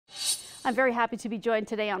I'm very happy to be joined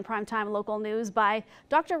today on Primetime Local News by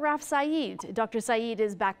Dr. Raff Sayeed. Dr. Sayeed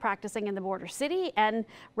is back practicing in the border city. And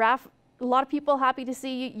Raff, a lot of people happy to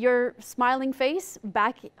see your smiling face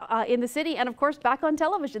back in the city and, of course, back on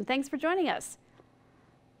television. Thanks for joining us.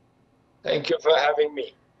 Thank you for having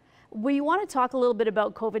me. We want to talk a little bit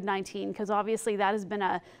about COVID-19 because obviously that has been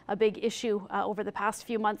a big issue over the past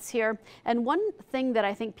few months here. And one thing that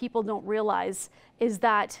I think people don't realize is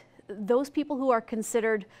that those people who are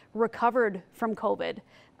considered recovered from COVID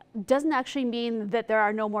doesn't actually mean that there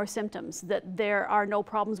are no more symptoms, that there are no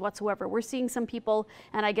problems whatsoever. We're seeing some people,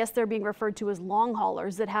 and I guess they're being referred to as long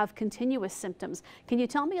haulers, that have continuous symptoms. Can you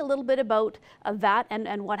tell me a little bit about that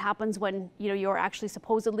and what happens when you're actually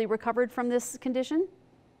supposedly recovered from this condition?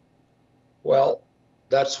 Well,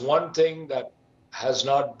 that's one thing that has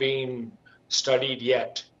not been studied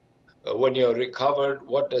yet. When you're recovered,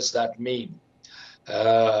 what does that mean?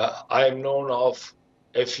 I'm known of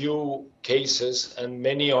a few cases, and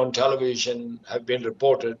many on television have been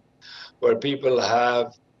reported, where people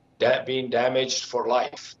have been damaged for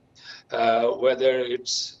life, whether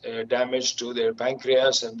it's damage to their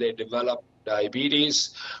pancreas and they develop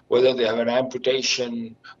diabetes, whether they have an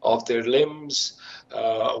amputation of their limbs,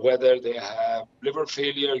 whether they have liver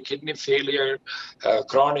failure, kidney failure,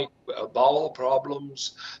 chronic bowel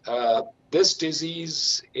problems. This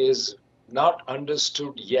disease is not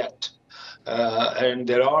understood yet, and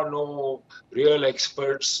there are no real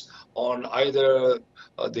experts on either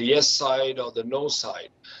the yes side or the no side.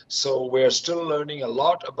 So we're still learning a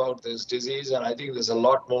lot about this disease, and I think there's a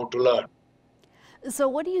lot more to learn. So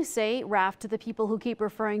what do you say, Raff, to the people who keep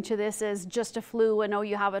referring to this as just a flu and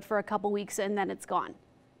you have it for a couple weeks and then it's gone?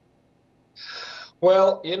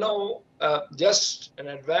 Well, just an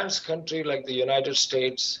advanced country like the United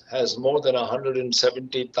States has more than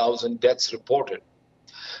 170,000 deaths reported.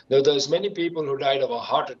 Now, there's many people who died of a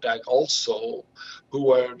heart attack also, who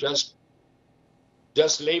were just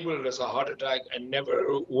labeled as a heart attack and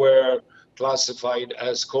never were classified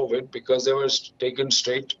as COVID because they were taken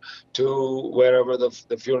straight to wherever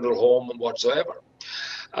the funeral home and whatsoever.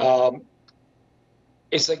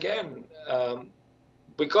 It's again,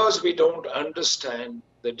 because we don't understand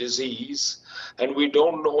the disease and we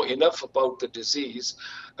don't know enough about the disease,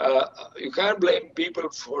 you can't blame people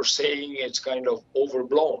for saying it's kind of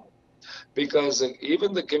overblown, because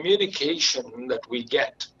even the communication that we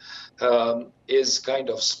get is kind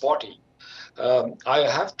of spotty. I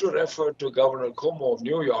have to refer to Governor Cuomo of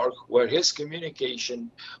New York, where his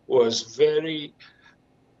communication was very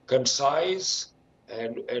concise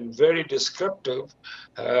and very descriptive,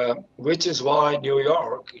 which is why New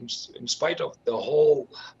York, in spite of the whole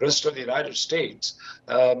rest of the United States,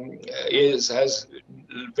 has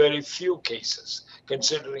very few cases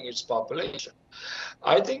considering its population.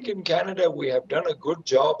 I think in Canada we have done a good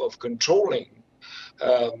job of controlling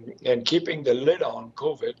and keeping the lid on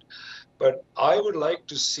COVID, but I would like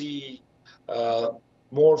to see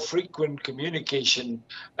more frequent communication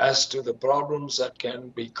as to the problems that can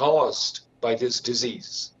be caused by this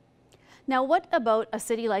disease. Now, what about a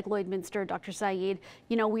city like Lloydminster, Dr. Sayeed?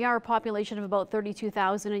 We are a population of about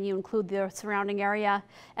 32,000 and you include the surrounding area.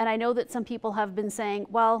 And I know that some people have been saying,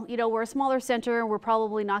 well, we're a smaller center, we're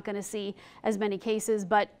probably not going to see as many cases,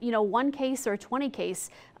 but, 1 case or 20 case,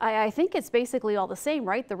 I think it's basically all the same,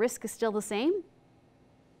 right? The risk is still the same?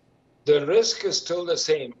 The risk is still the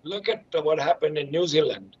same. Look at what happened in New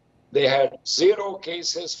Zealand. They had 0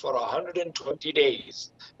 cases for 120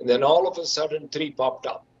 days, and then all of a sudden 3 popped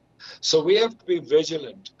up. So we have to be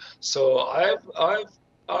vigilant. So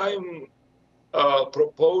I'm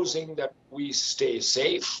proposing that we stay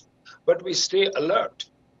safe, but we stay alert.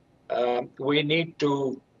 We need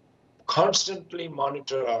to constantly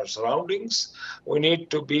monitor our surroundings. We need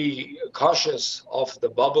to be cautious of the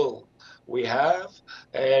bubble we have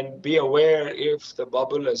and be aware if the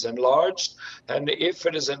bubble is enlarged. And if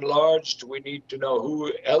it is enlarged, we need to know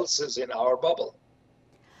who else is in our bubble.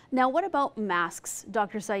 Now, what about masks,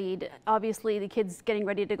 Dr. Sayeed? Obviously, the kids getting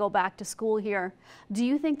ready to go back to school here. Do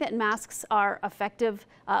you think that masks are effective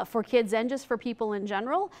for kids and just for people in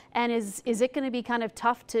general? And is it going to be kind of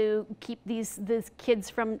tough to keep these kids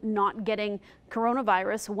from not getting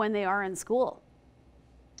coronavirus when they are in school?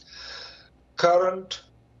 Current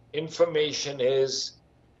information is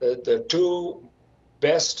that the 2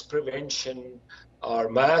 best prevention are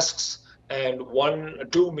masks and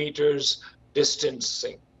 1-2 meters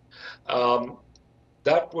distancing.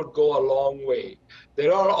 That would go a long way.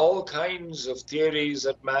 There are all kinds of theories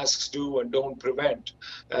that masks do and don't prevent.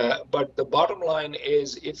 But the bottom line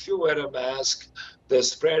is, if you wear a mask, the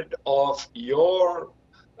spread of your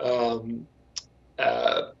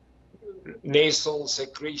nasal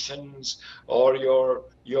secretions or your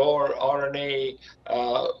RNA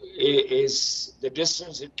is the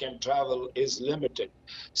distance it can travel is limited.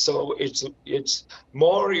 So it's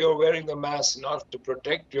more you're wearing the mask not to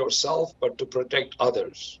protect yourself but to protect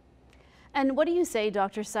others. And what do you say,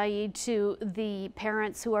 Dr. Sayeed, to the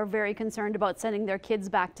parents who are very concerned about sending their kids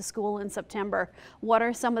back to school in September? What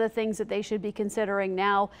are some of the things that they should be considering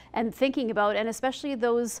now and thinking about, and especially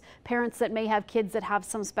those parents that may have kids that have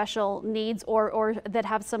some special needs or that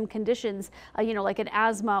have some conditions, you know, like an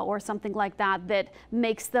asthma or something like that, that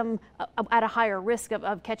makes them at a higher risk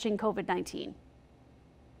of catching COVID-19?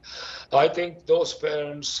 I think those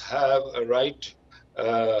parents have a right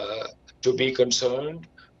to be concerned,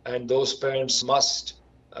 and those parents must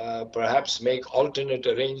perhaps make alternate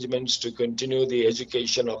arrangements to continue the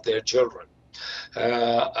education of their children.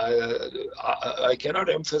 I cannot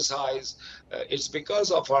emphasize it's because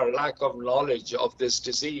of our lack of knowledge of this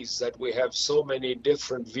disease that we have so many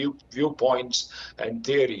different viewpoints and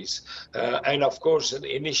theories. And of course,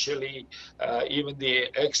 initially, even the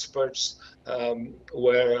experts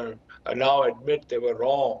were now admit they were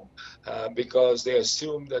wrong because they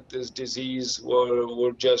assumed that this disease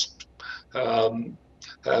would just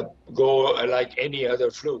go like any other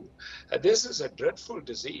flu. This is a dreadful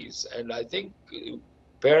disease, and I think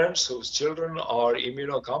parents whose children are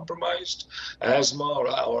immunocompromised,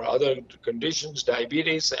 asthma or other conditions,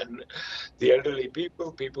 diabetes, and the elderly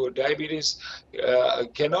people with diabetes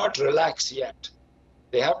cannot relax yet.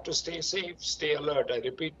 They have to stay safe, stay alert. I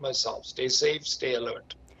repeat myself, stay safe, stay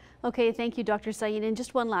alert. Okay, thank you, Dr. Sayeed. And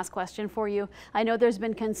just one last question for you. I know there's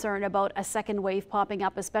been concern about a second wave popping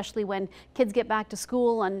up, especially when kids get back to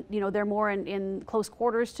school and, you know, they're more in close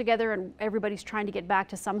quarters together and everybody's trying to get back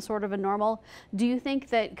to some sort of a normal. Do you think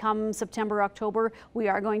that come September, October, we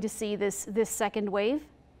are going to see this second wave?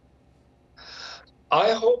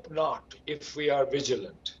 I hope not, if we are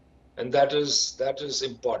vigilant. And that is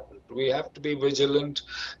important. We have to be vigilant.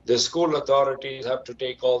 The school authorities have to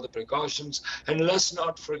take all the precautions. And let's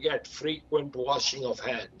not forget frequent washing of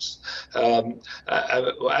hands.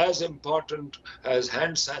 As important as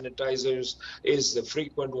hand sanitizers is the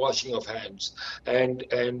frequent washing of hands. And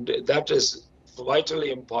that is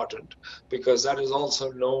vitally important because that is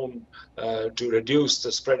also known to reduce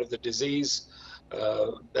the spread of the disease.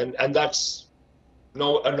 And that's a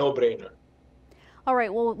no-brainer. All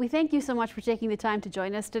right, well, we thank you so much for taking the time to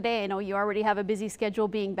join us today. I know you already have a busy schedule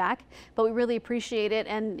being back, but we really appreciate it.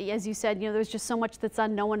 And as you said, you know, there's just so much that's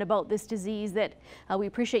unknown about this disease that we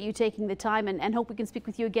appreciate you taking the time and hope we can speak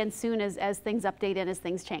with you again soon as things update and as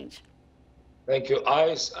things change. Thank you.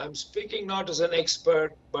 I'm speaking not as an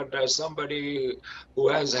expert, but as somebody who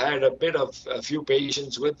has had a few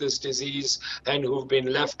patients with this disease and who've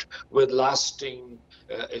been left with lasting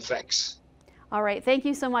effects. All right. Thank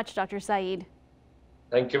you so much, Dr. Sayeed.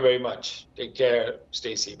 Thank you very much. Take care,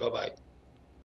 Stacy. Bye-bye.